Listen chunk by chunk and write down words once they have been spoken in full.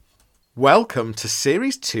Welcome to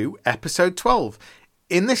Series 2, Episode 12.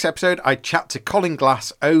 In this episode, I chat to Colin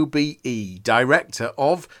Glass OBE, Director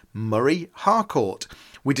of Murray Harcourt.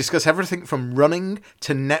 We discuss everything from running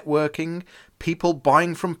to networking, people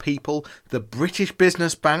buying from people, the British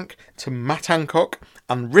Business Bank to Matt Hancock,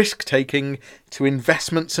 and risk-taking to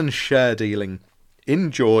investments and share dealing.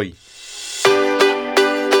 Enjoy.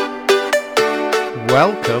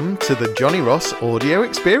 Welcome to the Johnny Ross audio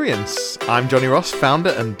experience. I'm Johnny Ross,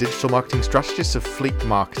 founder and digital marketing strategist of Fleet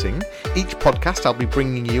Marketing. Each podcast I'll be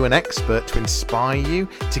bringing you an expert to inspire you,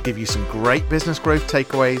 to give you some great business growth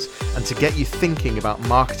takeaways, and to get you thinking about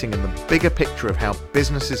marketing and the bigger picture of how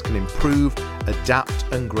businesses can improve, adapt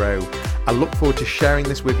and grow. I look forward to sharing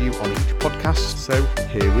this with you on each podcast, so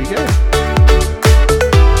here we go.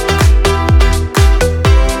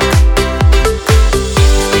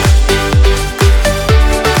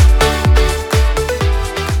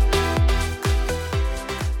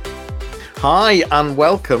 Hi and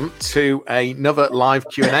welcome to another live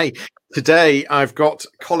Q&A. Today I've got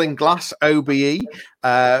Colin Glass OBE,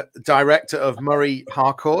 Director of Murray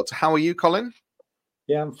Harcourt. How are you, Colin?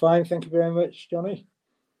 Yeah, I'm fine. Thank you very much, Johnny.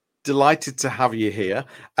 Delighted to have you here.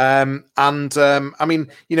 I mean,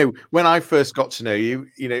 you know, when I first got to know you,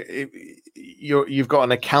 you've got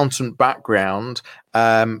an accountant background.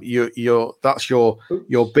 That's your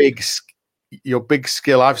big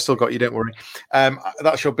skill. I've still got you, don't worry.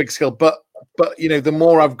 That's your big skill. But you know, the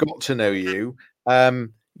more I've got to know you,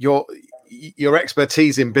 your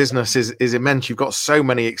expertise in business is immense. You've got so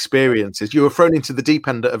many experiences. You were thrown into the deep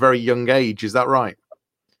end at a very young age. Is that right?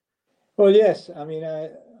 Well, yes. I mean,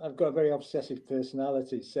 I've got a very obsessive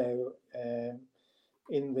personality. So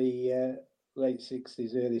in the late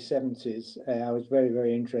 60s, early 70s, I was very,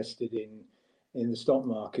 very interested in the stock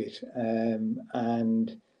market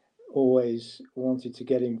and always wanted to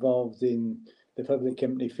get involved in the public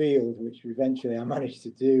company field, which eventually I managed to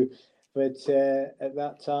do. But at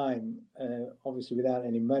that time, obviously without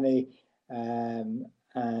any money and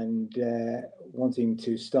wanting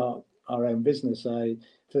to start our own business, I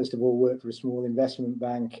first of all worked for a small investment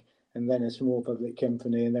bank and then a small public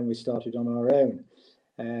company, and then we started on our own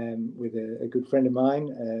with a good friend of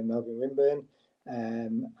mine, Melvin Winburn,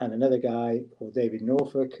 and another guy called David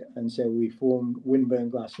Norfolk. And so we formed Winburn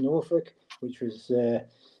Glass Norfolk, which was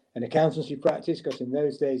an accountancy practice, because in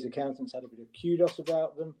those days accountants had a bit of kudos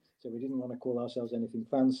about them, so we didn't want to call ourselves anything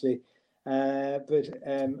fancy. But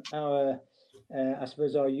I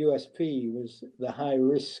suppose our USP was the high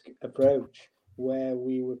risk approach, where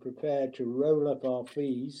we were prepared to roll up our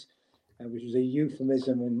fees, which was a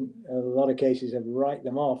euphemism, and a lot of cases have write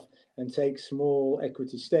them off, and take small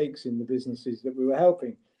equity stakes in the businesses that we were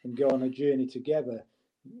helping and go on a journey together.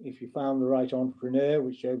 If you found the right entrepreneur,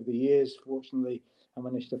 which over the years, fortunately, I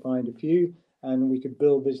managed to find a few, and we could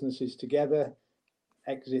build businesses together,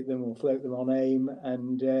 exit them or float them on AIM,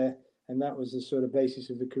 and that was the sort of basis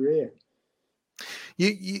of the career.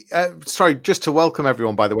 Sorry, just to welcome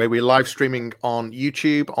everyone, by the way, we're live streaming on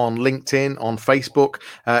YouTube, on LinkedIn, on Facebook.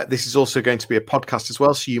 This is also going to be a podcast as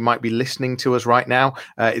well, so you might be listening to us right now.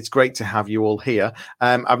 It's great to have you all here.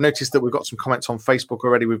 I've noticed that we've got some comments on Facebook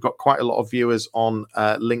already. We've got quite a lot of viewers on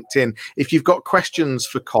LinkedIn. If you've got questions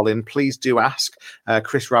for Colin, please do ask.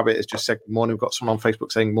 Chris Rabbit has just said good morning. We've got someone on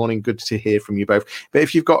Facebook saying morning, good to hear from you both. But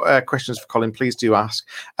if you've got questions for Colin, please do ask.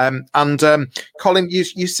 Colin,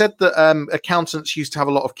 you said that accountants used to have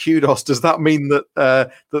a lot of kudos. Does that mean that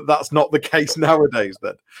that's not the case nowadays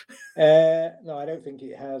then? No, I don't think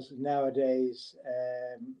it has. Nowadays,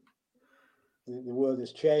 the world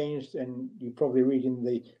has changed, and you probably read in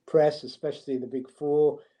the press, especially the big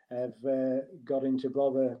four, have got into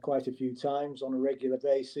bother quite a few times on a regular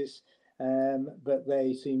basis, but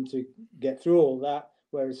they seem to get through all that,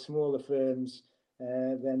 whereas smaller firms,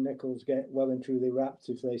 their knuckles get well and truly wrapped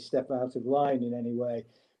if they step out of line in any way.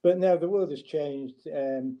 But no, the world has changed.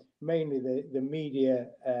 Mainly the media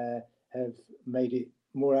have made it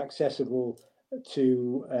more accessible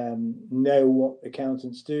to know what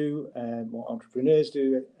accountants do, what entrepreneurs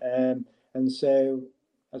do. And so,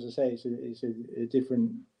 as I say, it's a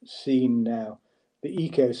different scene now. The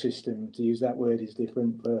ecosystem, to use that word, is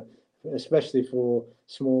different, especially for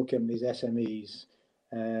small companies, SMEs.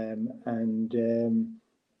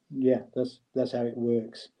 Yeah, that's how it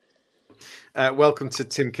works. Welcome to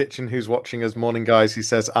Tim Kitchen, who's watching us. Morning, guys. He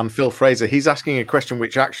says, and Phil Fraser. He's asking a question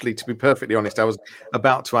which actually, to be perfectly honest, I was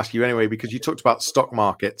about to ask you anyway, because you talked about stock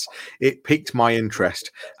markets. It piqued my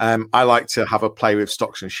interest. I like to have a play with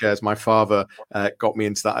stocks and shares. My father got me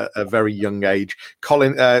into that at a very young age.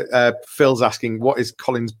 Phil's asking, what is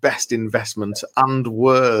Colin's best investment and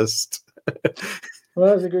worst?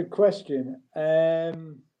 Well, that's a good question.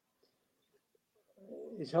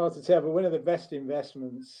 it's hard to tell, but one of the best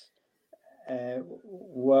investments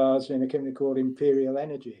was in a company called Imperial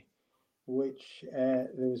Energy, which there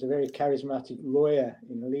was a very charismatic lawyer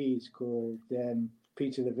in Leeds called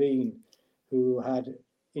Peter Levine, who had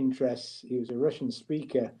interests. He was a Russian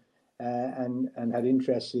speaker and had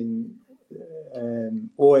interests in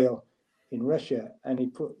oil in Russia, and he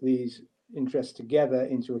put these interests together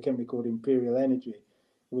into a company called Imperial Energy,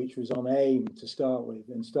 which was on AIM to start with,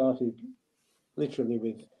 and started literally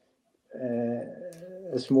with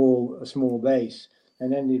a small base,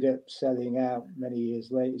 and ended up selling out many years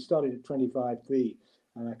later. It started at 25p,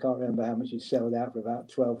 and I can't remember how much it sold out for, about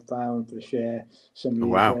 £12 per share some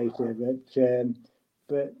years later.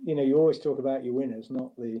 But you always talk about your winners,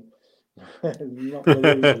 not the not the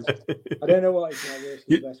losers. I don't know what is my worst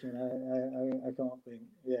investment. I can't think.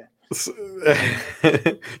 Yeah.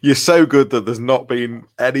 You're so good that there's not been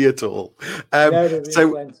any at all. No, there's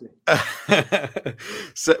been plenty.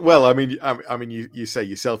 So, well, I mean, you say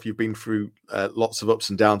yourself you've been through lots of ups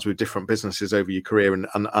and downs with different businesses over your career, and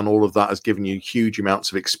all of that has given you huge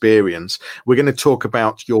amounts of experience. We're going to talk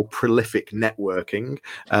about your prolific networking.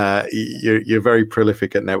 You're very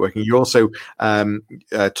prolific at networking. You also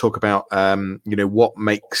talk about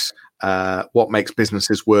what makes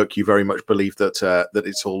businesses work. You very much believe that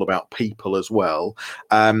it's all about people as well,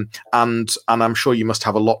 and I'm sure you must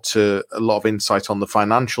have a lot of insight on the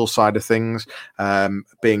financial side of things.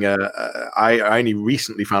 Being I only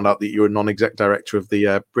recently found out that you're a non-exec director of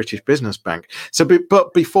the British Business Bank. So,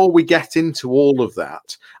 but before we get into all of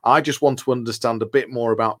that, I just want to understand a bit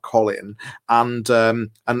more about Colin and how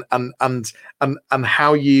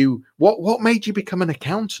what made you become an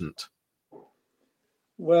accountant.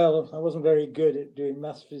 Well, I wasn't very good at doing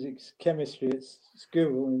maths, physics, chemistry at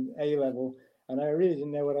school in A level, and I really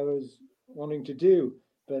didn't know what I was wanting to do.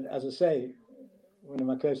 But as I say, one of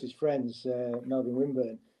my closest friends, Melvin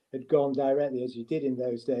Wimburn, had gone directly, as you did in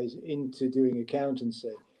those days, into doing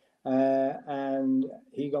accountancy. And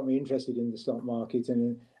he got me interested in the stock market,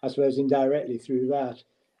 and I suppose indirectly through that,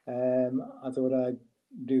 I thought I'd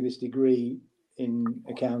do this degree in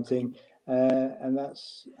accounting, and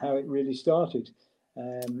that's how it really started.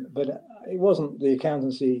 But it wasn't the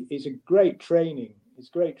accountancy. It's a great training. It's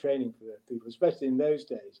great training for people, especially in those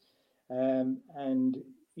days. And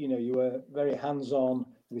you were very hands-on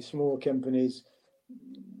with small companies,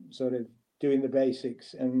 sort of doing the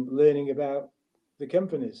basics and learning about the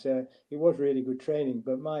companies. So it was really good training.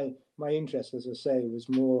 But my interest, as I say, was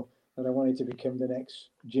more that I wanted to become the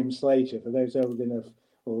next Jim Slater. For those old enough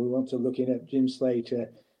or who want to look in up, Jim Slater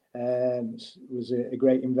was a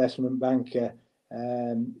great investment banker.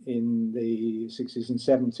 In the 60s and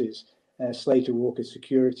 70s, Slater Walker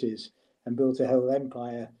Securities, and built a whole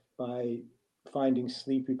empire by finding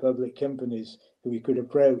sleepy public companies who we could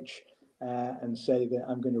approach and say that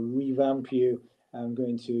I'm going to revamp you, I'm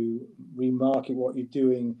going to remarket what you're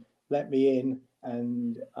doing, let me in,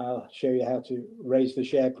 and I'll show you how to raise the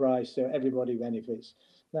share price so everybody benefits.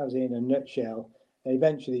 That was it in a nutshell.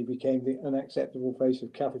 Eventually became the unacceptable face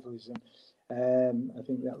of capitalism. I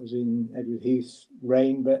think that was in Edward Heath's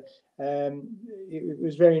reign, but it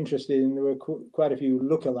was very interesting. There were quite a few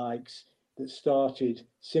lookalikes that started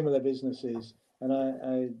similar businesses, and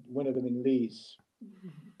I one of them in Leeds,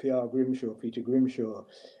 Peter Grimshaw,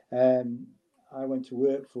 I went to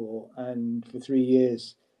work for, and for 3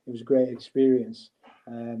 years it was a great experience.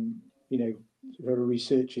 Sort of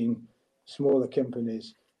researching smaller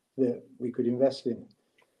companies that we could invest in.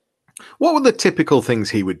 What were the typical things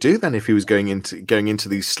he would do then if he was going into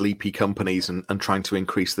these sleepy companies and trying to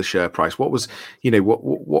increase the share price? What was,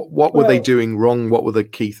 what were they doing wrong? What were the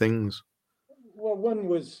key things? Well, one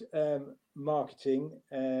was marketing,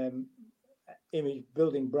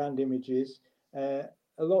 building brand images. A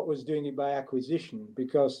lot was doing it by acquisition,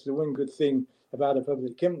 because the one good thing about a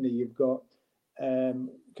public company, you've got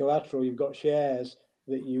collateral, you've got shares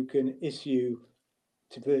that you can issue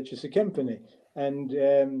to purchase a company. And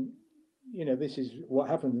this is what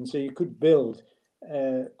happened. And so you could build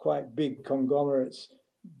quite big conglomerates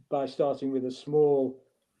by starting with a small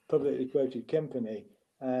publicly quoted company,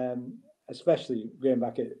 especially going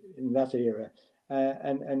back in that era,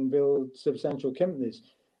 and build substantial companies.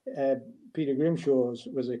 Peter Grimshaw's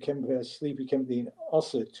was a sleepy company in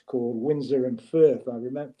Ossett called Windsor and Firth. I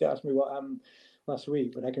remember, don't ask me what happened last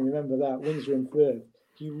week, but I can remember that, Windsor and Firth.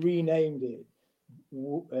 He renamed it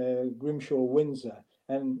Grimshaw Windsor,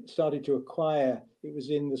 and started to acquire. It was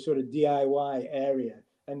in the sort of DIY area,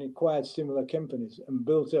 and acquired similar companies and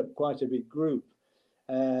built up quite a big group,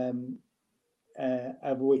 of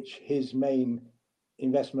which his main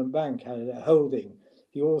investment bank had a holding.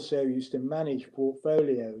 He also used to manage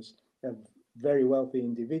portfolios of very wealthy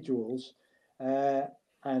individuals,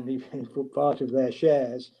 and he put part of their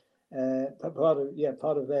shares,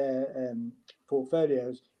 part of their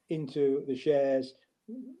portfolios into the shares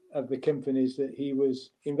of the companies that he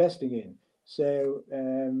was investing in. So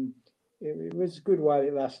it was good while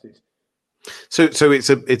it lasted. So it's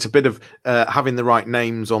a bit of having the right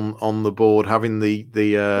names on the board, having but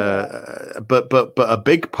a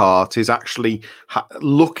big part is actually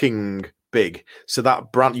looking big. So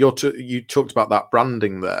that brand you talked about, that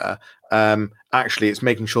branding there. Actually, it's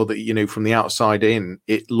making sure that from the outside in,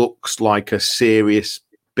 it looks like a serious,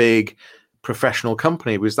 big, professional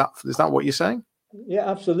company. Is that what you're saying? Yeah,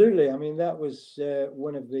 absolutely. I mean, that was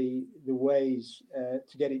one of the ways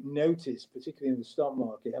to get it noticed, particularly in the stock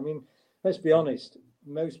market. I mean, let's be honest,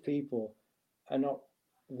 most people are not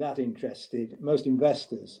that interested. Most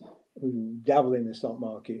investors who dabble in the stock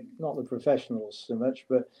market, not the professionals so much,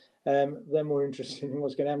 but they're more interested in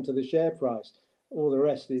what's going to happen to the share price. All the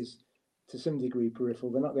rest is, to some degree,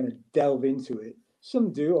 peripheral. They're not going to delve into it.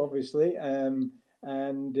 Some do, obviously, and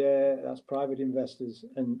that's private investors,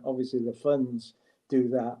 and obviously the funds do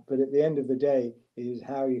that. But at the end of the day, it is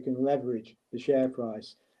how you can leverage the share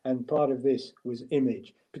price. And part of this was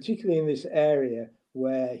image, particularly in this area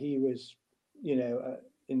where he was,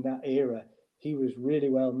 in that era, he was really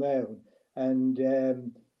well known. And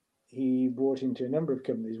he bought into a number of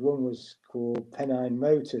companies. One was called Pennine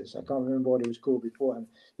Motors. I can't remember what it was called beforehand.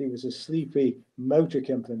 It was a sleepy motor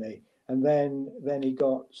company. And then he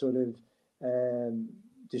got sort of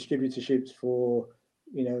distributorships for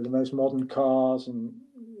the most modern cars, and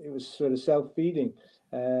it was sort of self-feeding,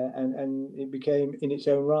 and it became in its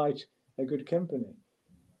own right a good company.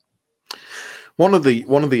 One of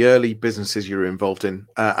the early businesses you were involved in,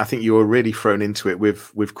 I think you were really thrown into it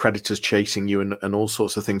with creditors chasing you and all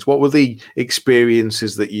sorts of things. What were the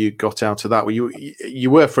experiences that you got out of that? You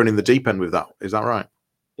were thrown in the deep end with that, is that right?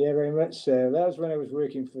 Yeah, very much so. That was when I was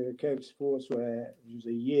working for Coke Sportswear. It was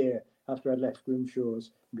a year after I'd left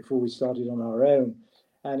Grimshaw's, before we started on our own.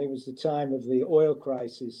 And it was the time of the oil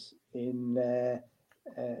crisis in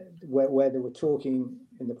where they were talking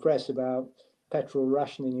in the press about petrol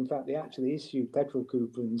rationing. In fact, they actually issued petrol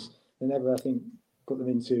coupons. They never, I think, put them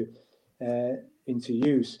into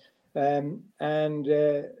use. And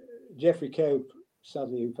Geoffrey Cope,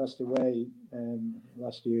 sadly, who passed away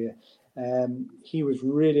last year, he was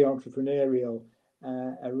really entrepreneurial,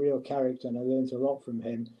 a real character, and I learned a lot from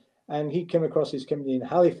him. And he came across his company in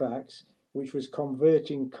Halifax, which was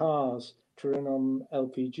converting cars to run on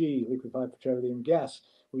LPG, liquefied petroleum gas,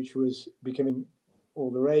 which was becoming all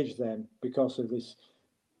the rage then because of this,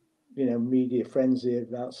 media frenzy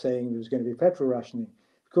about saying there was going to be petrol rationing.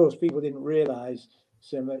 Of course, people didn't realise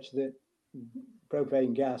so much that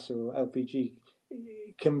propane gas or LPG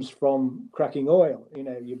comes from cracking oil.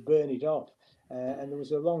 You burn it off, and there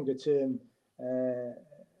was a longer term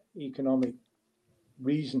economic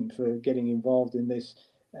reason for getting involved in this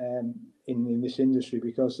in this industry,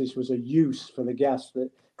 because this was a use for the gas that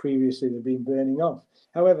previously they'd been burning off.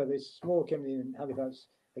 However, this small company in Halifax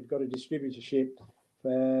had got a distributorship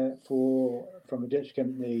from a Dutch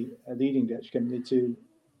company, a leading Dutch company,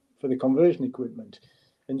 for the conversion equipment.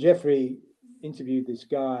 And Geoffrey interviewed this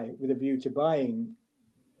guy with a view to buying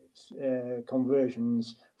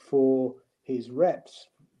conversions for his reps'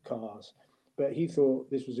 cars, but he thought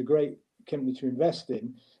this was a great company to invest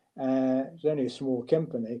in. It's only a small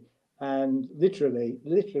company, and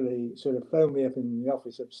literally sort of phoned me up in the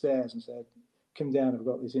office upstairs and said, "Come down, I've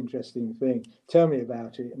got this interesting thing. Tell me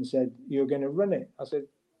about it." And said, "You're going to run it." I said,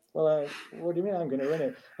 "Well, what do you mean I'm going to run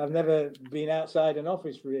it? I've never been outside an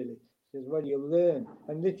office really." He says, "Well, you'll learn."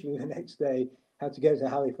 And literally the next day, had to go to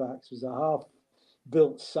Halifax. It was a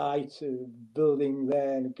half-built site, building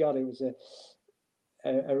there, and God, it was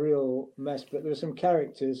a real mess. But there were some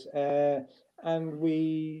characters, and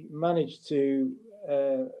we managed to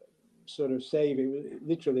sort of save it.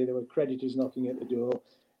 Literally, there were creditors knocking at the door,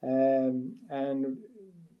 and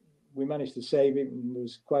we managed to save it, and there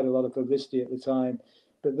was quite a lot of publicity at the time.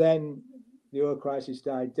 But then the oil crisis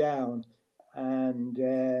died down, and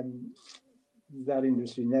that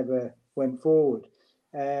industry never went forward.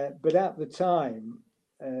 But at the time,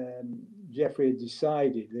 Geoffrey had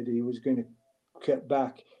decided that he was going to cut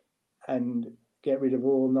back and get rid of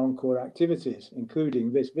all non-core activities,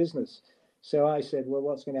 including this business. So I said, "Well,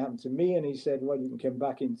 what's going to happen to me?" And he said, "Well, you can come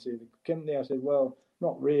back into the company." I said, "Well,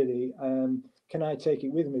 not really. Can I take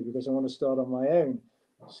it with me, because I want to start on my own?"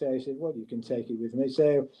 So he said, "Well, you can take it with me."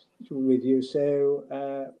 So with you. So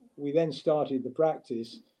we then started the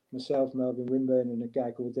practice, myself, Melvin Wimburn, and a guy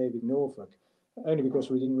called David Norfolk, only because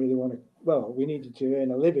we didn't really want to, well, we needed to earn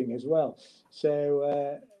a living as well.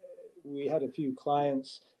 So we had a few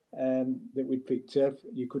clients that we'd picked up.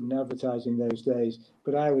 You couldn't advertise in those days,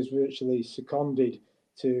 but I was virtually seconded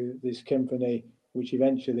to this company, which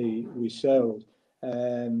eventually we sold,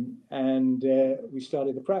 and we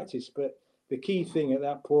started the practice. But the key thing at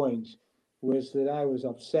that point was that I was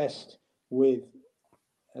obsessed with,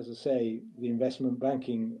 as I say, the investment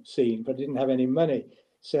banking scene, but didn't have any money.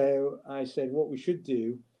 So I said, what we should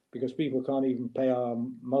do, because people can't even pay our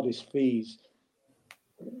modest fees,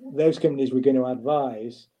 those companies we're going to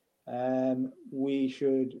advise, we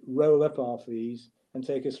should roll up our fees and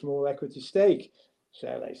take a small equity stake.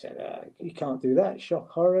 So they said, you can't do that, shock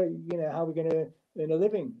horror, how are we going to earn a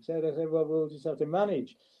living? So they said, well, we'll just have to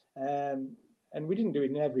manage. And we didn't do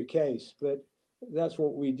it in every case, but that's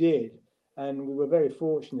what we did. And we were very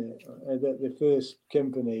fortunate that the first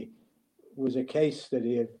company was a case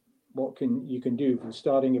study of what you can do for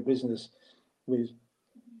starting a business with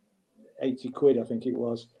 80 quid, I think it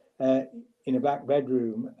was, in a back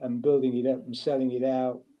bedroom, and building it up and selling it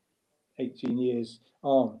out 18 years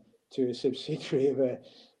on to a subsidiary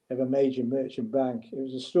of a major merchant bank. It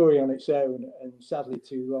was a story on its own, and sadly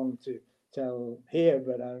too long to tell here,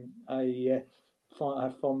 but I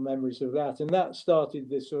have fond memories of that. And that started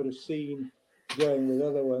this sort of scene going with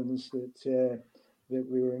other ones that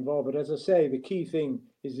we were involved. But as I say, the key thing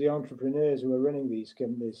is the entrepreneurs who are running these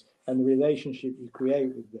companies and the relationship you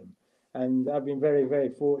create with them. And I've been very, very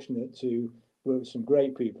fortunate to work with some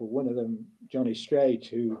great people. One of them, Johnny Straight,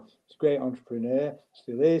 who is a great entrepreneur,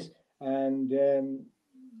 still is. And,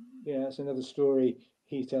 that's another story.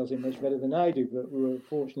 He tells it much better than I do, but we were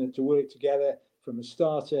fortunate to work together from a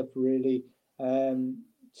startup, really,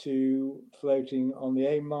 to floating on the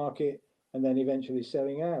AIM market and then eventually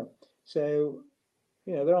selling out. So,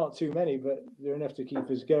 there aren't too many, but they're enough to keep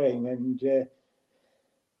us going and,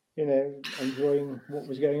 enjoying what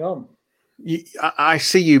was going on. I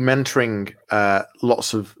see you mentoring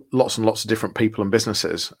lots and lots of different people and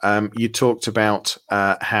businesses. You talked about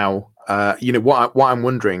how what I'm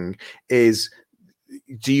wondering is,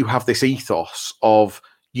 do you have this ethos of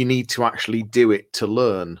you need to actually do it to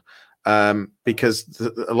learn? Because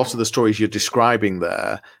a lot of the stories you're describing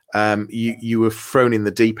there, you were thrown in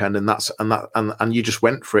the deep end, and you just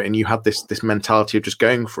went for it, and you had this mentality of just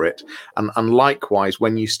going for it. And likewise,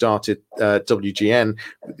 when you started WGN,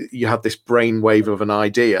 you had this brainwave of an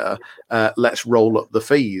idea. Let's roll up the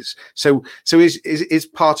fees. So is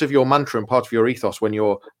part of your mantra and part of your ethos when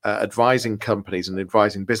you're advising companies and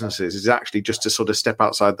advising businesses is actually just to sort of step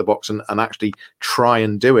outside the box and actually try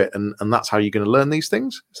and do it, and that's how you're going to learn these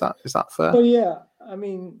things? Is that fair? Well, yeah. I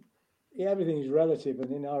mean, everything is relative.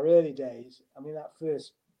 And in our early days, that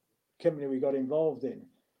first company we got involved in,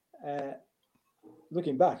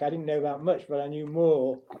 looking back, I didn't know that much, but I knew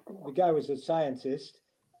more. The guy was a scientist.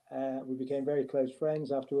 We became very close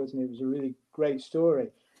friends afterwards, and it was a really great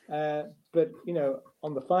story. But,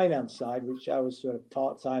 on the finance side, which I was sort of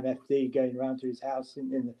part-time FD, going around to his house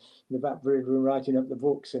in the back bedroom, writing up the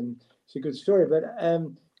books, and it's a good story. But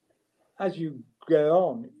as you go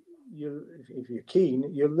on, if you're keen,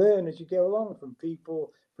 you learn as you go along from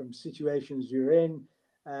people, from situations you're in,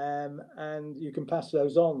 and you can pass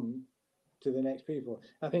those on to the next people.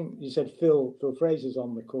 I think you said Phil Fraser's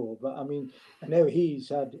on the call, but I know he's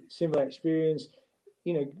had similar experience.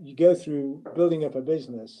 You go through building up a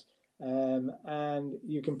business, and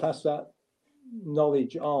you can pass that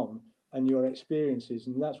knowledge on and your experiences,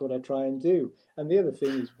 and that's what I try and do. And the other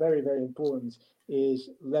thing is very, very important is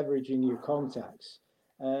leveraging your contacts.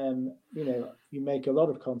 You make a lot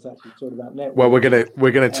of contacts. You talk about networking. Well,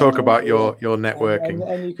 we're gonna talk about your networking,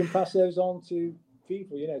 and you can pass those on to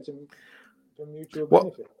people, to mutual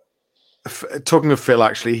benefit. Talking of Phil,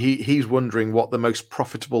 actually, he's wondering what the most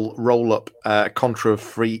profitable roll-up contra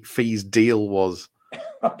fees deal was.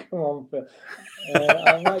 Oh, come on, Phil.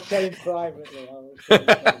 I might tell him privately.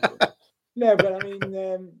 No, but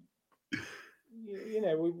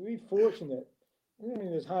we're fortunate.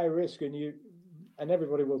 There's high risk, and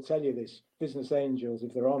everybody will tell you this. Business angels,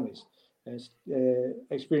 if they're honest,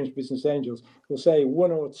 experienced business angels, will say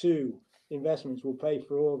one or two investments will pay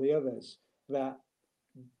for all the others that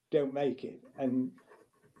don't make it. And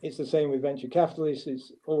it's the same with venture capitalists.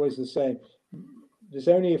 It's always the same. There's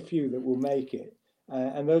only a few that will make it.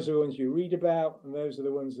 And those are the ones you read about, and those are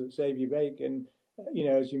the ones that save you bacon,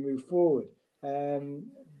 as you move forward.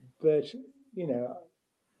 But,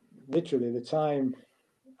 literally the time,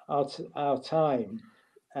 our time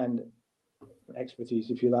and expertise,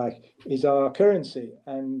 if you like, is our currency.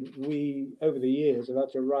 And we, over the years, have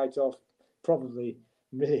had to write off probably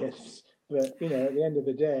millions. But, at the end of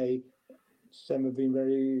the day, some have been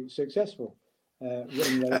very successful,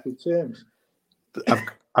 running those good terms.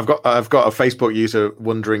 I've got a Facebook user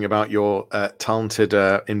wondering about your talented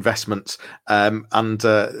investments, and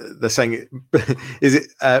they're saying, is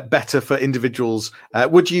it better for individuals?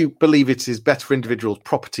 Would you believe it is better for individuals,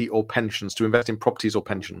 property or pensions, to invest in properties or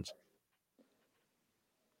pensions?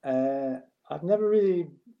 I've never really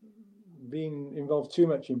been involved too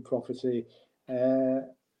much in property,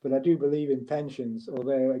 but I do believe in pensions.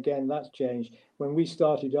 Although again, that's changed. When we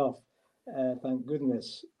started off, thank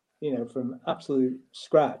goodness, from absolute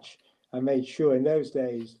scratch, I made sure in those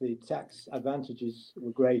days the tax advantages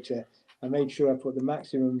were greater. I made sure I put the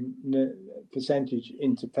maximum percentage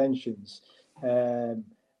into pensions, and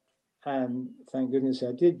thank goodness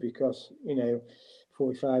I did, because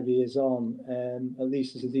 45 years on, at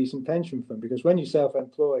least it's a decent pension fund. Because when you're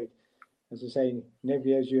self-employed, as I say,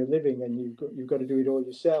 nobody owes you a living, and you've got to do it all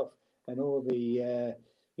yourself. And all the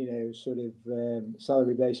sort of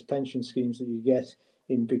salary-based pension schemes that you get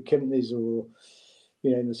in big companies or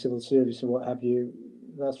in the civil service or what have you,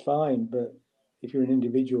 that's fine. But if you're an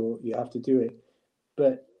individual, you have to do it.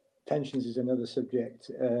 But pensions is another subject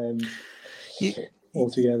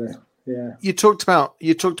altogether. Yeah. You talked about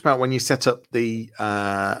when you set up the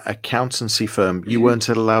accountancy firm, you weren't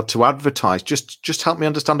allowed to advertise. Just help me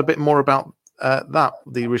understand a bit more about that,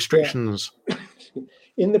 the restrictions. Yeah.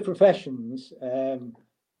 In the professions,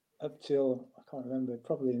 up till, I can't remember,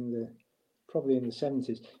 probably in the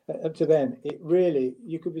 70s, up to then, it really,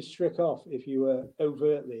 you could be struck off if you were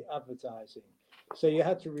overtly advertising. So you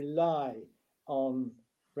had to rely on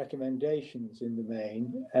recommendations in the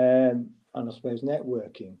main, and I suppose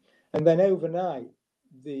networking. And then overnight,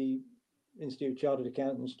 the Institute of Chartered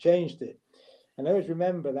Accountants changed it. And I always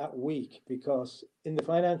remember that week, because in the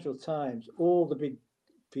Financial Times, all the big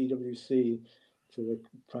PwC, to the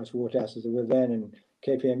Pricewaterhouse as they were then, and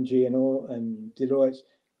KPMG and Deloitte,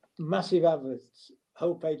 massive adverts,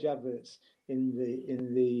 whole page adverts in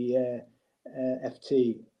the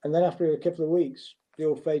FT. And then after a couple of weeks, they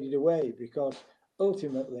all faded away, because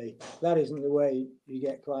ultimately that isn't the way you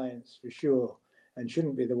get clients, for sure, and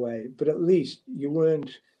shouldn't be the way. But at least you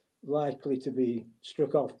weren't likely to be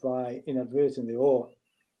struck off by inadvertently or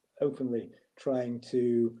openly trying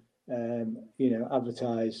to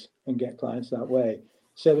advertise and get clients that way.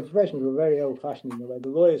 So the professionals were very old-fashioned in the way. The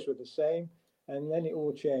lawyers were the same, and then it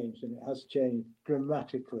all changed, and it has changed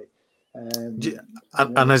dramatically. And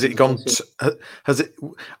has it gone? Has it?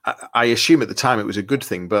 I assume at the time it was a good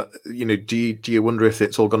thing, but do you wonder if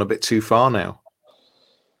it's all gone a bit too far now?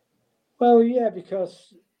 Well, yeah,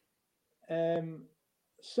 because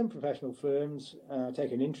some professional firms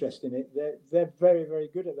take an interest in it. They're very, very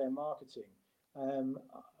good at their marketing.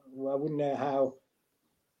 Well, I wouldn't know how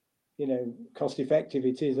cost effective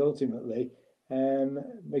it is ultimately,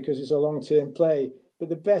 because it's a long-term play. But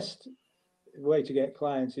the best way to get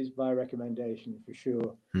clients is by recommendation, for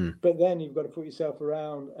sure. But then you've got to put yourself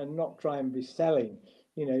around and not try and be selling.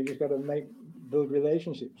 You've just got to build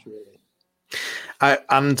relationships, really.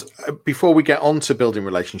 And before we get on to building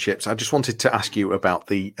relationships, I just wanted to ask you about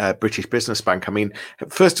the British Business Bank. I mean,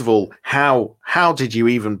 first of all, how did you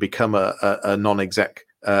even become a non-exec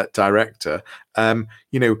director? I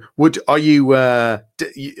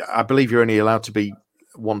believe you're only allowed to be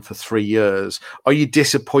one for 3 years. Are you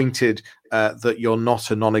disappointed that you're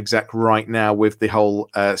not a non-exec right now with the whole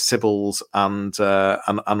Sybil's and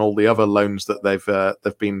all the other loans that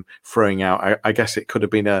they've been throwing out? I guess it could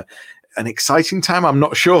have been an exciting time, I'm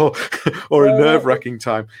not sure, or a nerve-wracking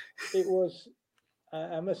time. It was,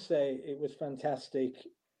 I must say, it was fantastic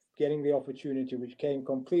getting the opportunity, which came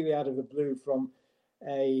completely out of the blue from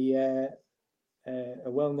a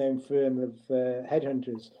well-known firm of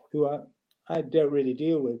headhunters who I don't really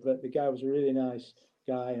deal with, but the guy was a really nice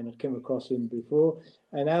guy, and I'd come across him before.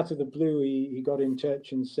 And out of the blue, he got in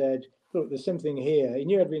touch and said, look, there's something here. He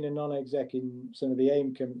knew I'd been a non-exec in some of the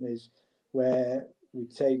AIM companies where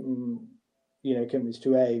we'd taken, companies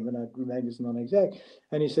to AIM, and I'd remained as non-exec.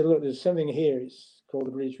 And he said, look, there's something here. It's called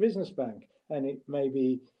the British Business Bank, and it may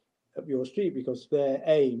be up your street, because their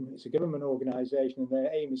aim, it's a government organisation, and their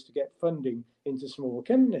aim is to get funding into small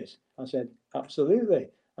companies. I said, absolutely.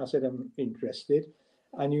 I said, I'm interested.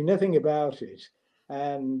 I knew nothing about it.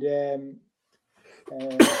 And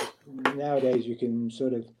nowadays you can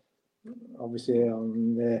sort of, obviously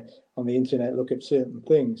on the internet, look at certain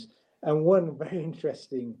things. And one very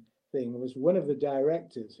interesting thing was one of the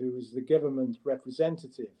directors, who was the government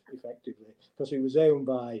representative, effectively, because it was owned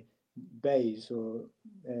by BEIS, or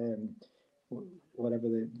whatever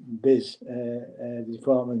the BIS, the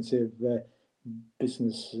Department of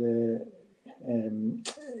Business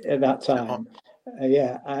at that time.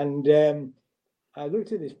 And I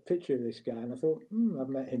looked at this picture of this guy and I thought, I've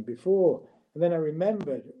met him before. And then I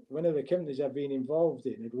remembered one of the companies I've been involved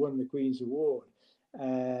in had won the Queen's Award.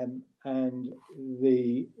 And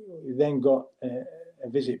we then got a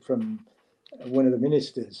visit from one of the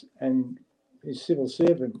ministers, and his civil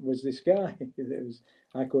servant was this guy.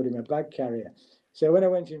 I called him a bag carrier. So when I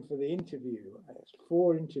went in for the interview,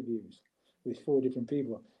 4 interviews with 4 different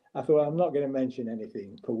people, I thought, I'm not going to mention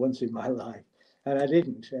anything for once in my life. And I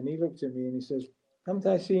didn't. And he looked at me and he says, haven't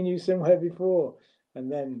I seen you somewhere before?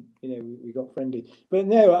 And then, we got friendly. But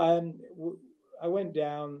no, I went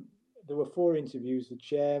down. There were 4 interviews: the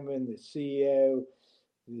chairman, the CEO,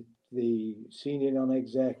 the senior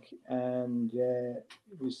non-exec, and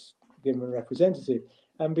was government representative.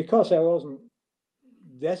 And because I wasn't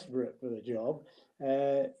desperate for the job,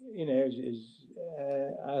 I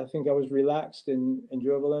think I was relaxed and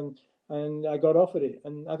enjoyable, and I got offered it.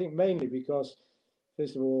 And I think mainly because,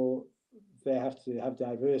 first of all, they have to have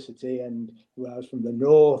diversity, and I was from the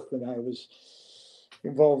north, and I was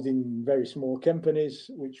involved in very small companies,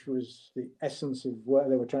 which was the essence of where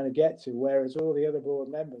they were trying to get to, whereas all the other board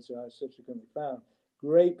members who I subsequently found,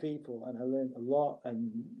 great people, and I learned a lot,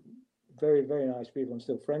 and very, very nice people. I'm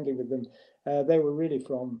still friendly with them. They were really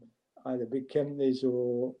from either big companies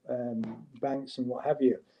or banks and what have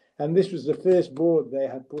you. And this was the first board they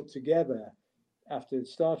had put together after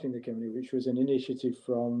starting the company, which was an initiative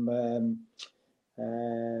from, I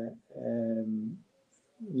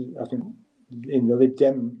think, in the Lib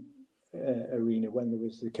Dem arena when there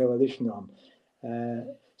was the coalition on.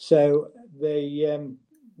 So we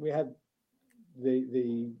had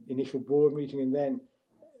the initial board meeting, and then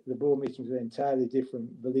the board meetings were entirely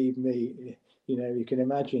different. Believe me, you can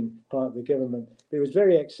imagine part of the government. It was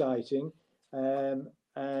very exciting, and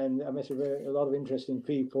I met a lot of interesting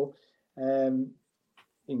people,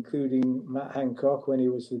 including Matt Hancock when he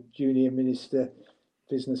was the junior minister,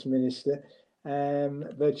 business minister.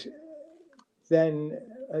 But then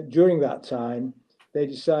during that time, they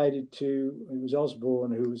decided it was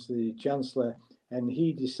Osborne who was the Chancellor, and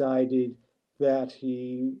he decided that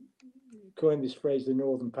he coined this phrase, the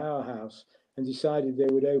Northern Powerhouse, and decided they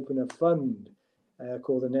would open a fund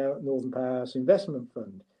called the Northern Powerhouse Investment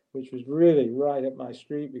Fund, which was really right up my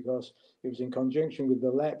street because it was in conjunction with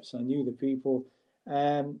the LEPs. I knew the people,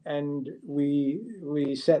 and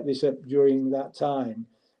we set this up during that time,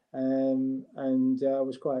 and I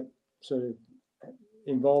was quite sort of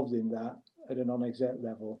involved in that at a non-exec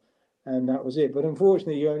level, and that was it. But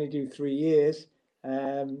unfortunately, you only do 3 years,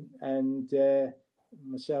 and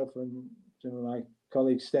myself and some of my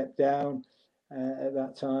colleagues stepped down at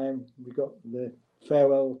that time. We got the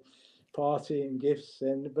farewell party and gifts,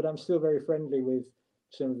 but I'm still very friendly with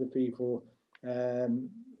some of the people. The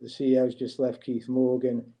CEO's just left, Keith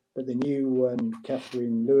Morgan, but the new one,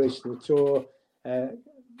 Catherine Lewis Latour,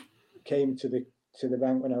 came to the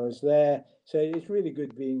bank when I was there. So it's really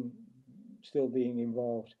good still being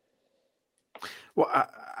involved. Well,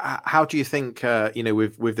 how do you think,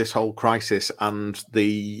 with this whole crisis and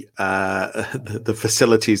the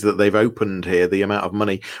facilities that they've opened here, the amount of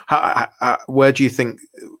money, where do you think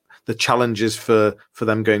the challenges for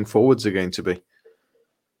them going forwards are going to be?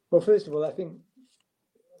 Well, first of all, I think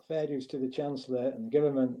fair dues to the Chancellor and the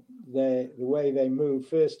government, the way they moved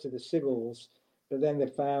first to the civils, but then they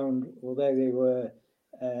found, although they were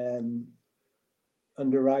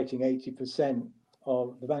underwriting 80%,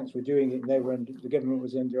 of the banks were doing it, and the government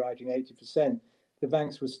was underwriting 80%. The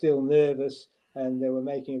banks were still nervous, and they were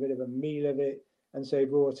making a bit of a meal of it, and so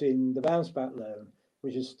brought in the bounce back loan,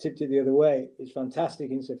 which has tipped it the other way. It's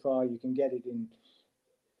fantastic insofar you can get it in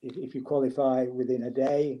if you qualify within a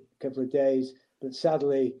day, a couple of days. But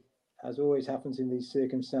sadly, as always happens in these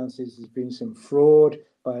circumstances, there's been some fraud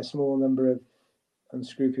by a small number of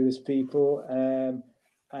unscrupulous people,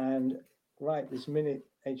 and right this minute,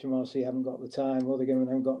 HMRC haven't got the time, or the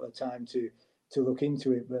government haven't got the time to look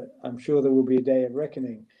into it, but I'm sure there will be a day of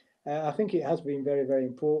reckoning. I think it has been very, very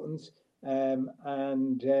important, and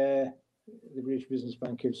the British Business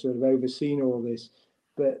Bank have sort of overseen all this,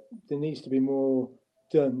 but there needs to be more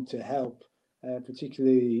done to help,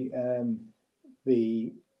 particularly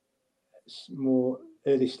the more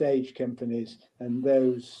early stage companies and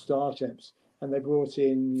those startups. And they brought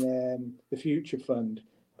in the Future Fund,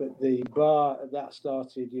 but the bar that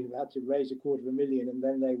started, you had to raise $250,000 and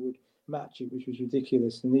then they would match it, which was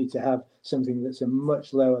ridiculous. They need to have something that's a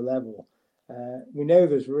much lower level. We know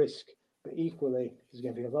there's risk, but equally there's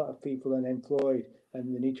going to be a lot of people unemployed,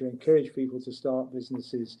 and they need to encourage people to start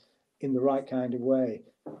businesses in the right kind of way.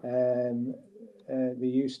 There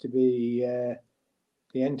used to be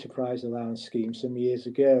the enterprise allowance scheme some years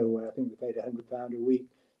ago, where I think they paid £100 a week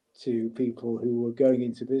to people who were going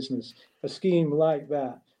into business. A scheme like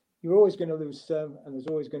that you're always going to lose some, and there's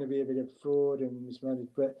always going to be a bit of fraud and mismanagement,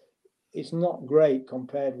 but it's not great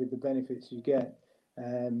compared with the benefits you get.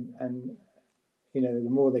 And the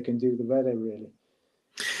more they can do, the better, really.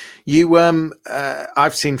 You,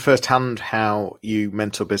 I've seen firsthand how you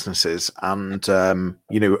mentor businesses, and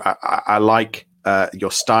I like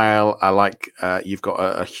your style. I like you've got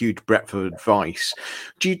a huge breadth of advice.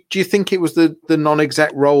 Do you think it was the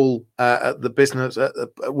non-exec role at the business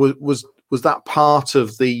was that part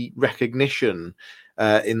of the recognition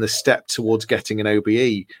in the step towards getting an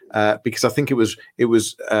OBE? Because I think it was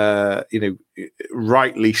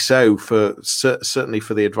rightly so, for certainly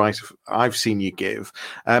for the advice I've seen you give.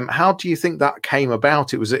 How do you think that came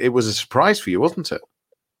about? It was a surprise for you, wasn't it?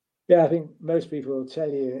 Yeah, I think most people will tell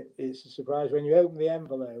you it's a surprise when you open the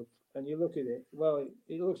envelope and you look at it. Well,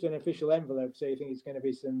 it looks an official envelope, so you think it's going to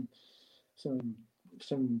be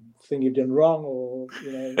something you've done wrong, or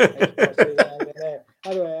I don't know.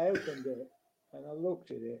 Anyway, I opened it and I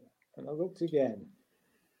looked at it and I looked again,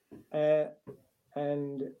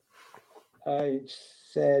 and I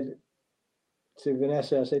said to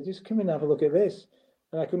Vanessa, I said, just come and have a look at this,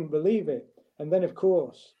 and I couldn't believe it. And then, of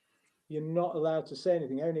course, you're not allowed to say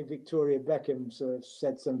anything. Only Victoria Beckham sort of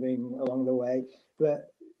said something along the way,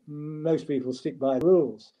 but most people stick by the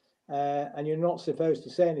rules, and you're not supposed to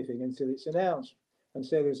say anything until it's announced. And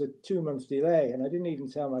so there's a 2-month delay, and I didn't even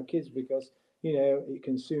tell my kids because it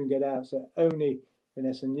can soon get out. So only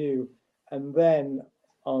Vanessa knew. And then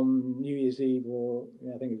on New Year's Eve, or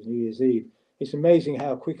I think it was New Year's Eve, it's amazing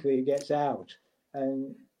how quickly it gets out.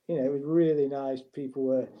 And it was really nice. People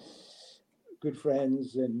were good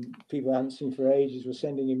friends, and people I hadn't seen for ages were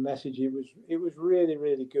sending him messages. It was really,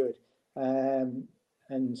 really good.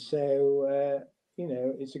 And so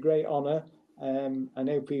it's a great honour. I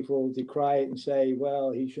know people decry it and say,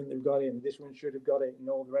 well, he shouldn't have got it, and this one should have got it, and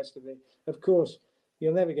all the rest of it. Of course,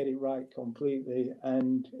 you'll never get it right completely,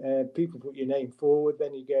 and people put your name forward.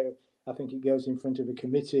 Then you go, I think it goes in front of a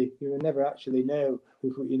committee. You will never actually know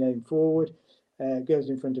who put your name forward. It goes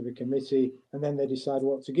in front of a committee, and then they decide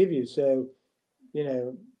what to give you. So,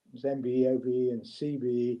 there's MBE, OBE, and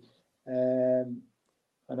CBE, and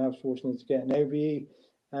I was fortunate to get an OBE,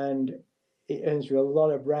 and it earns you a lot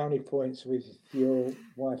of brownie points with your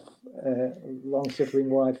wife, long-suffering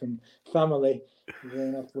wife and family,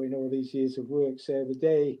 going off in all these years of work. So the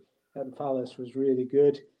day at the palace was really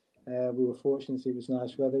good. We were fortunate; it was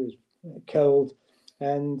nice weather, it was cold,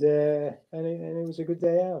 and it was a good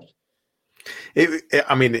day out.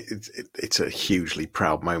 It's a hugely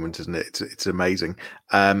proud moment, isn't it? It's amazing.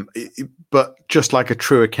 But just like a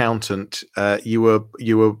true accountant, you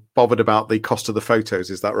were bothered about the cost of the photos.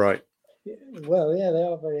 Is that right? Well, yeah, they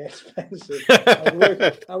are very expensive.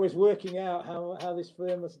 I was working out how this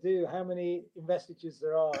firm must do, how many investitures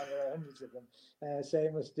there are, and there are hundreds of them. So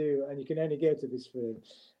it must do, and you can only go to this firm.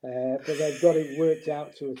 But they've got it worked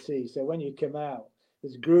out to a T. So when you come out,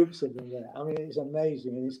 there's groups of them there. I mean, it's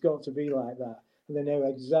amazing, and it's got to be like that. And they know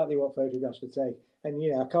exactly what photographs to take. And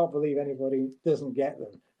I can't believe anybody doesn't get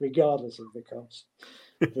them, regardless of the cost.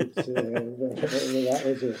 But that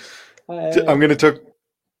was it.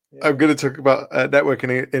 I'm going to talk about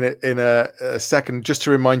networking in a second. Just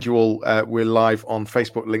to remind you all, we're live on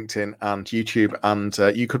Facebook, LinkedIn, and YouTube, and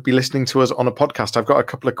you could be listening to us on a podcast. I've got a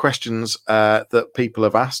couple of questions that people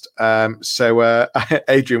have asked. So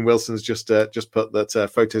Adrian Wilson's just put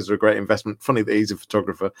that photos are a great investment. Funny that he's a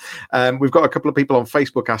photographer. We've got a couple of people on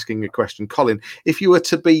Facebook asking a question. Colin, if you were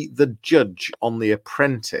to be the judge on The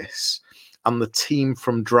Apprentice, and the team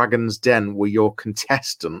from Dragon's Den were your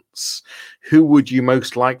contestants, who would you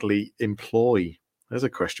most likely employ? There's a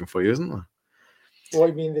question for you, isn't there? What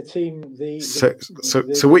do you mean, the team?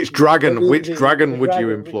 So which dragon would you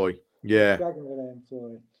employ? Yeah. Dragon would I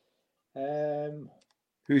employ?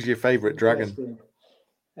 Who's your favourite dragon?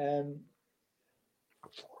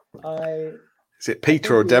 Is it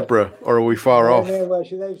Peter or Deborah, or are we far off? No, well,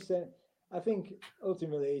 I think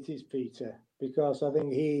ultimately it is Peter, because I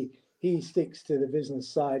think he sticks to the business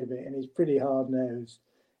side of it, and he's pretty hard-nosed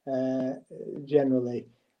generally,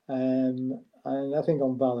 and I think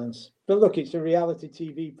on balance. But look, it's a reality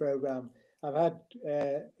TV program. I've had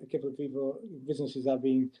a couple of businesses I've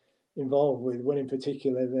been involved with, one in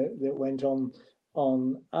particular that went on.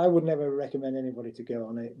 I would never recommend anybody to go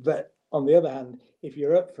on it. But on the other hand, if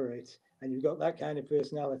you're up for it and you've got that kind of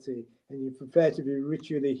personality and you're prepared to be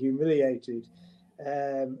ritually humiliated,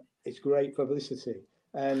 it's great publicity.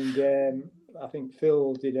 And I think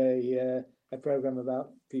Phil did a program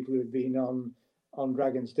about people who had been on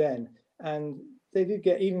Dragon's Den, and they did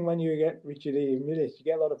get, even when you get ritually humiliated, you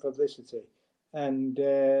get a lot of publicity. And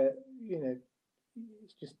it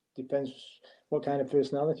just depends what kind of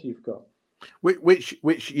personality you've got. Which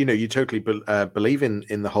you totally believe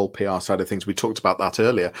in the whole PR side of things. We talked about that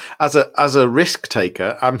earlier. As a risk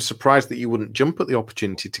taker, I'm surprised that you wouldn't jump at the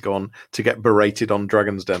opportunity to go on to get berated on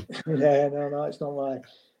Dragon's Den. Yeah, no, it's not my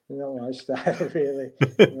style really.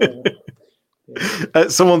 No. Yeah.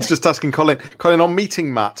 Someone's just asking Colin, on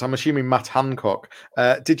meeting Matt, I'm assuming Matt Hancock,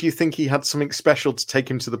 did you think he had something special to take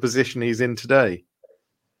him to the position he's in today?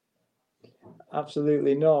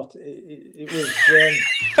 Absolutely not. It was.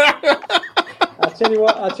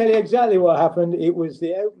 I'll tell you exactly what happened. It was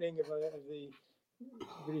the opening of the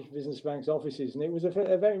British Business Bank's offices, and it was a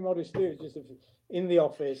very modest do. Just in the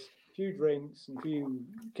office, a few drinks and a few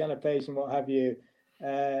canapes and what have you,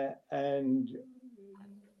 and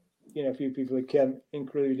a few people had come,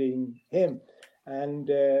 including him, and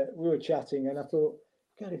we were chatting, and I thought,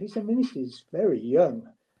 God, if he's a minister, he's very young.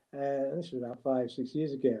 This was about 5-6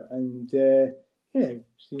 years ago, and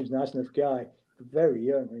seems a nice enough guy, but very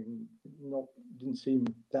young, and didn't seem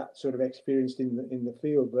that sort of experienced in the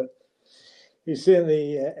field, but he's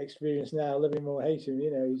certainly experienced now. Love him or hate him,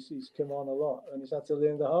 he's come on a lot, and he's had to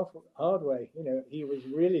learn the hard way. He was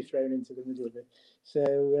really thrown into the middle of it,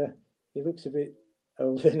 so he looks a bit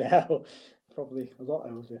older now, probably a lot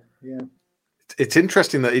older. Yeah, it's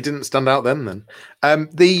interesting that he didn't stand out then.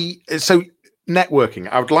 So networking.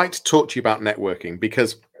 I would like to talk to you about networking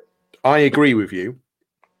because I agree with you.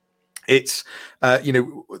 It's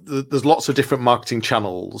there's lots of different marketing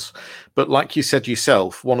channels, but like you said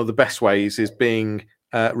yourself, one of the best ways is being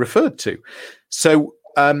referred to. So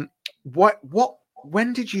when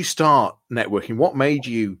did you start networking? What made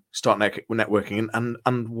you start networking,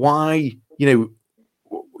 and why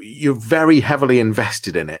you're very heavily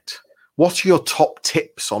invested in it? What are your top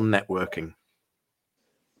tips on networking?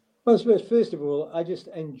 Well, I suppose first of all, I just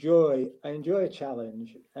enjoy a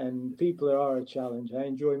challenge, and people are a challenge. I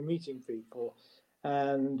enjoy meeting people,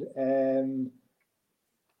 and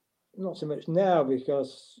not so much now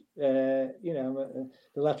because I'm at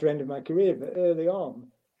the latter end of my career, but early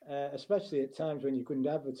on, especially at times when you couldn't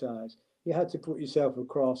advertise, you had to put yourself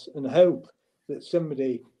across and hope that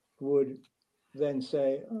somebody would then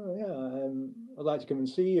say, "Oh yeah, I'd like to come and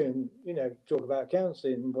see you," and talk about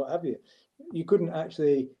counselling and what have you. You couldn't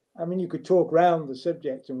actually. You could talk round the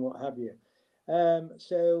subject and what have you.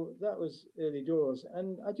 So that was early doors,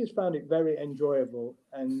 and I just found it very enjoyable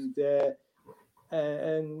and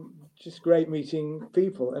just great meeting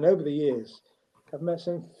people. And over the years, I've met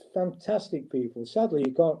some fantastic people. Sadly,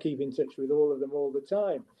 you can't keep in touch with all of them all the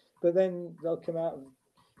time, but then they'll come out of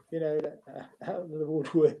out of the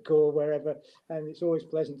woodwork or wherever, and it's always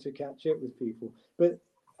pleasant to catch up with people. But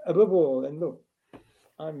above all, and look,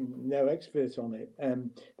 I'm no expert on it.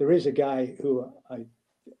 There is a guy who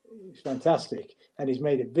is fantastic, and he's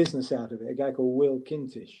made a business out of it, a guy called Will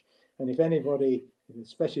Kintish. And if anybody,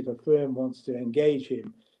 especially if a firm wants to engage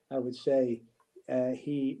him, I would say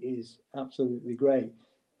he is absolutely great.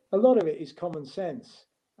 A lot of it is common sense,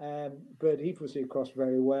 but he puts it across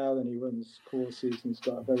very well, and he runs courses, and he's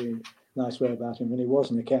got a very nice way about him. And he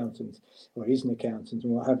was an accountant, or he's an accountant,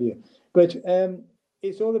 and what have you. But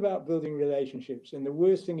it's all about building relationships, and the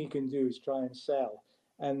worst thing you can do is try and sell.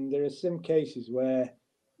 And there are some cases where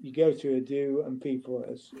you go to a do and people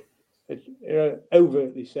are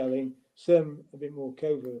overtly selling, some a bit more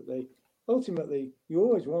covertly. Ultimately, you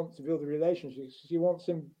always want to build a relationship because you want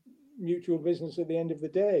some mutual business at the end of the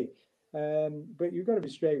day. But you've got to be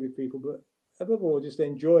straight with people. But above all, just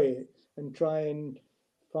enjoy it and try and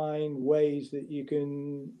find ways that you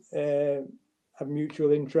can have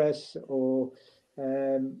mutual interests, or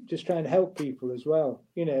just try and help people as well.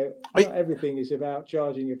 Not everything is about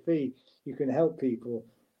charging a fee. You can help people,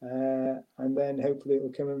 and then hopefully it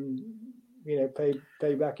will come and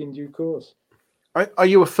pay back in due course. Are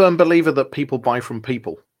you a firm believer that people buy from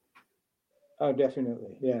people? Oh,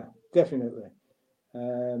 definitely. Yeah, definitely.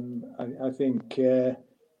 I think the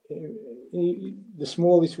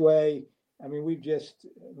smallest way.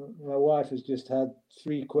 My wife has just had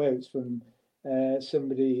 3 quotes from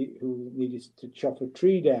somebody who needed to chop a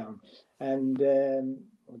tree down, and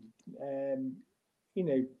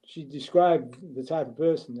she described the type of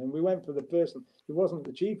person, and we went for the person who wasn't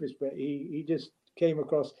the cheapest, but he just came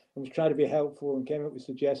across and was trying to be helpful and came up with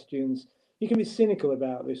suggestions. You can be cynical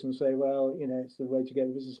about this and say, well, it's the way to get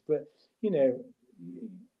the business, but it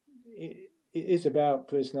is about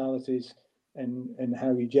personalities and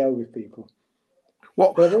how you gel with people.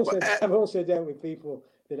 But I've also dealt with people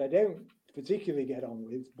that I don't particularly get on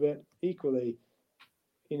with, but equally,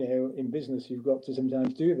 in business, you've got to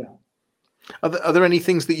sometimes do that. Are there any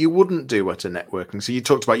things that you wouldn't do at a networking? So you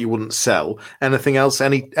talked about you wouldn't sell. Anything else?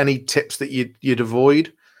 Any tips that you'd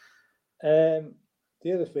avoid?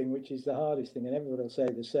 The other thing, which is the hardest thing, and everyone will say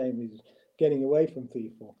the same, is getting away from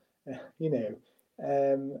people.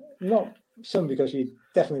 Not some because you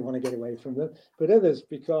definitely want to get away from them, but others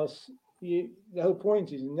because the whole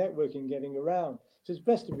point is networking, getting around. So it's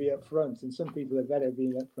best to be upfront, and some people are better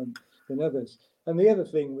being upfront than others. And the other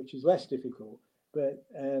thing, which is less difficult, but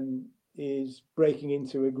is breaking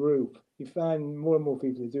into a group. You find more and more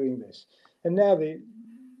people are doing this, and now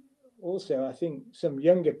also I think some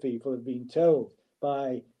younger people have been told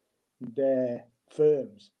by their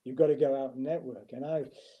firms, you've got to go out and network. And I,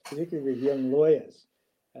 particularly with young lawyers,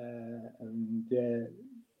 and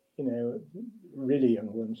really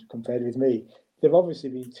young ones compared with me, they've obviously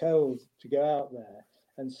been told to go out there,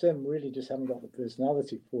 and some really just haven't got the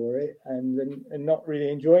personality for it, and not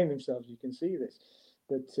really enjoying themselves. You can see this,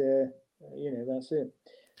 but that's it.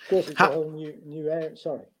 Of course, it's a whole new area.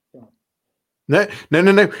 Sorry. No.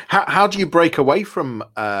 How do you break away from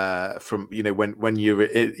when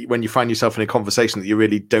you find yourself in a conversation that you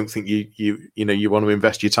really don't think you want to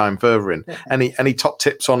invest your time further in? Any top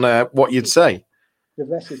tips on what you'd say? The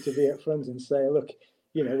best is to be upfront and say, look,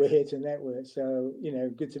 we're here to network, so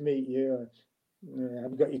good to meet you.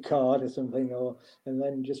 I've got your card or something, and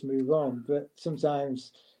then just move on. But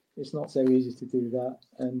sometimes it's not so easy to do that,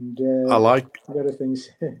 and I like other things.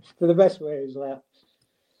 But the best way is that.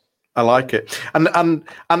 I like it. And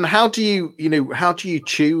how do you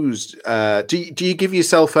choose? Do you give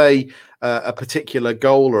yourself a particular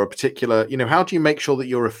goal or a particular, how do you make sure that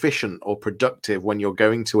you're efficient or productive when you're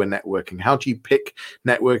going to a networking? How do you pick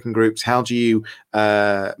networking groups? How do you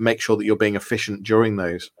make sure that you're being efficient during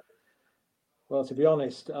those? Well, to be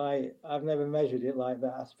honest, I've never measured it like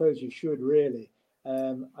that. I suppose you should really.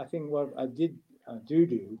 I think what I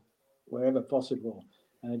do wherever possible.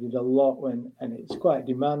 I did a lot and it's quite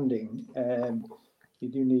demanding. You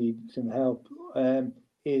do need some help.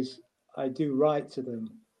 Is I do write to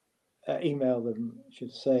them, email them, I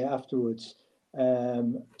should say, afterwards,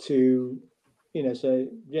 to say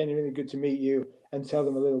genuinely good to meet you, and tell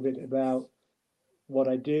them a little bit about what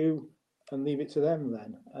I do, and leave it to them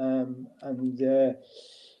then.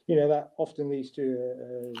 That often leads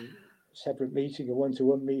to separate meeting, a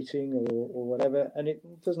one-to-one meeting or whatever, and it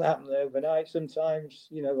doesn't happen overnight. Sometimes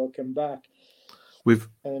they'll come back. It's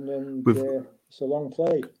a long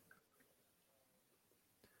play.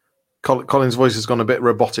 Colin's voice has gone a bit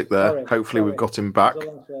robotic there. Hopefully we've got him back. Have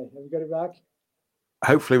you got it back?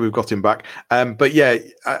 Hopefully we've got him back. But yeah,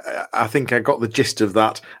 I think I got the gist of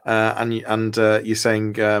that. And you're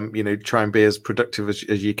saying, try and be as productive as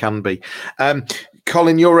you can be.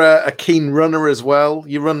 Colin, you're a keen runner as well.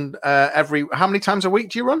 You run how many times a week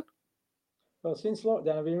do you run? Well, since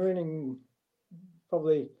lockdown, I've been running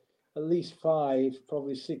probably at least 5,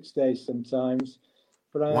 probably 6 days sometimes.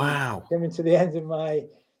 But I'm coming to the end of my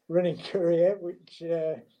running career, which,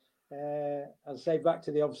 I'll say back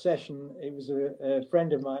to the obsession. It was a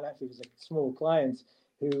friend of mine, actually, it was a small client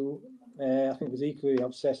who I think was equally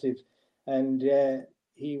obsessive. And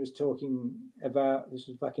he was talking about, this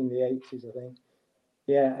was back in the 80s, I think.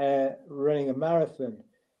 Running a marathon,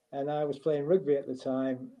 and I was playing rugby at the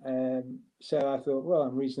time, so I thought, well,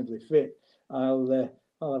 I'm reasonably fit. I'll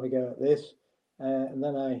have a go at this, and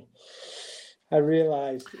then I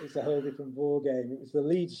realised it's a whole different ball game. It was the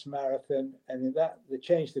Leeds Marathon, and they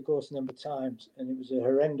changed the course a number of times, and it was a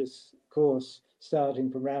horrendous course,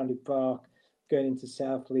 starting from Roundhay Park, going into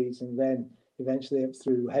South Leeds, and then eventually up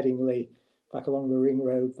through Headingley, back along the ring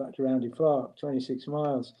road, back to Roundhay Park, 26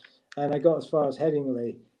 miles. And I got as far as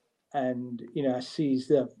Headingley, and I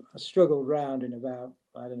seized up. I struggled round in about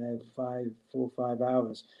 4 or 5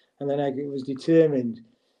 hours, and then I was determined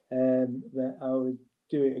that I would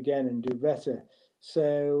do it again and do better.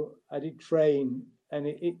 So I did train, and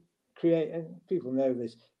it creates, and people know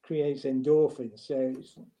this, creates endorphins. So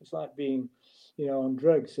it's like being, on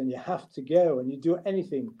drugs, and you have to go, and you do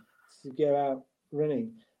anything to go out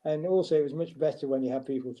running. And also, it was much better when you have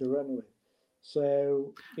people to run with.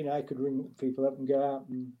 So, I could ring people up and go out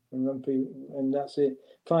and run people, and that's it.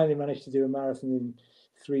 Finally managed to do a marathon in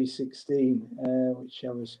 3:16, which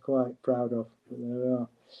I was quite proud of. But there we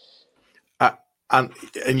are.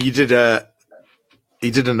 And you did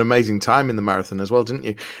an amazing time in the marathon as well, didn't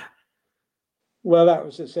you? Well, that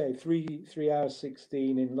was, 3 hours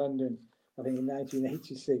 16 in London, I think in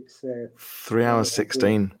 1986. 3 hours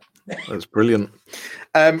 16. That's brilliant.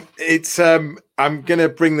 I'm going to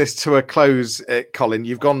bring this to a close, Colin.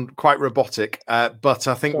 You've gone quite robotic, but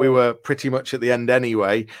I think we were pretty much at the end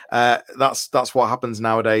anyway. That's what happens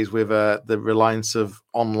nowadays with the reliance of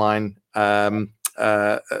online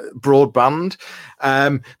broadband.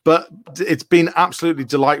 But it's been absolutely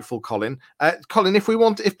delightful, Colin. Colin, if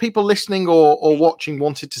people listening or watching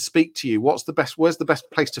wanted to speak to you, where's the best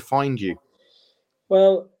place to find you?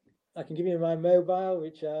 Well, I can give you my mobile,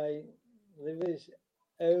 which I live is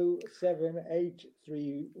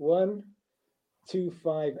 07831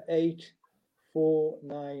 258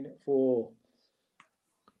 494.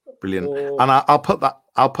 Brilliant. And I'll put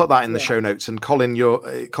that in the show notes. And Colin,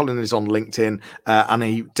 Colin is on LinkedIn, and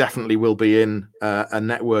he definitely will be in a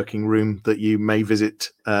networking room that you may visit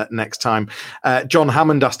next time. John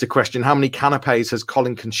Hammond asked a question: how many canapes has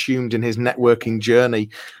Colin consumed in his networking journey?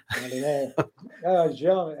 I don't know. Oh,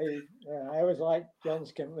 John, I always like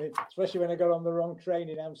John's company, especially when I got on the wrong train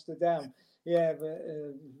in Amsterdam. Yeah, but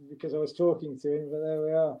because I was talking to him, but there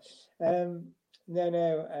we are.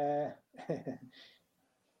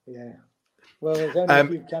 Yeah. Well, there's only a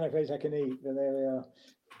few canapes I can eat, but there we are.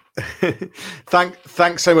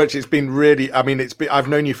 Thanks so much. It's been really, I've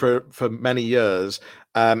known you for many years,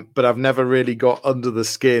 but I've never really got under the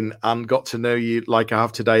skin and got to know you like I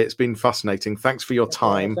have today. It's been fascinating. Thanks for your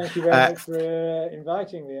time. Thank you very much for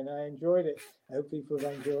inviting me, and I enjoyed it. I hope people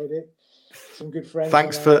have enjoyed it. Some good friends.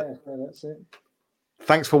 That's it.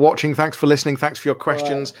 Thanks for watching. Thanks for listening. Thanks for your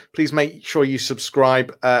questions. Right. Please make sure you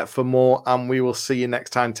subscribe for more, and we will see you next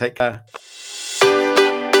time. Take care.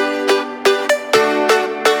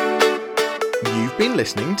 You've been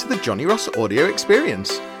listening to the Johnny Ross audio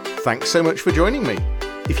experience. Thanks so much for joining me.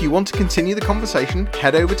 If you want to continue the conversation,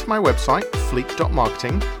 head over to my website,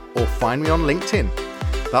 fleek.marketing, or find me on LinkedIn.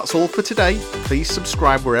 That's all for today. Please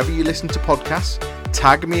subscribe wherever you listen to podcasts.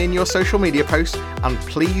 Tag me in your social media posts, and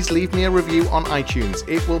please leave me a review on iTunes.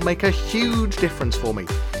 It will make a huge difference for me.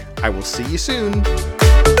 I will see you soon.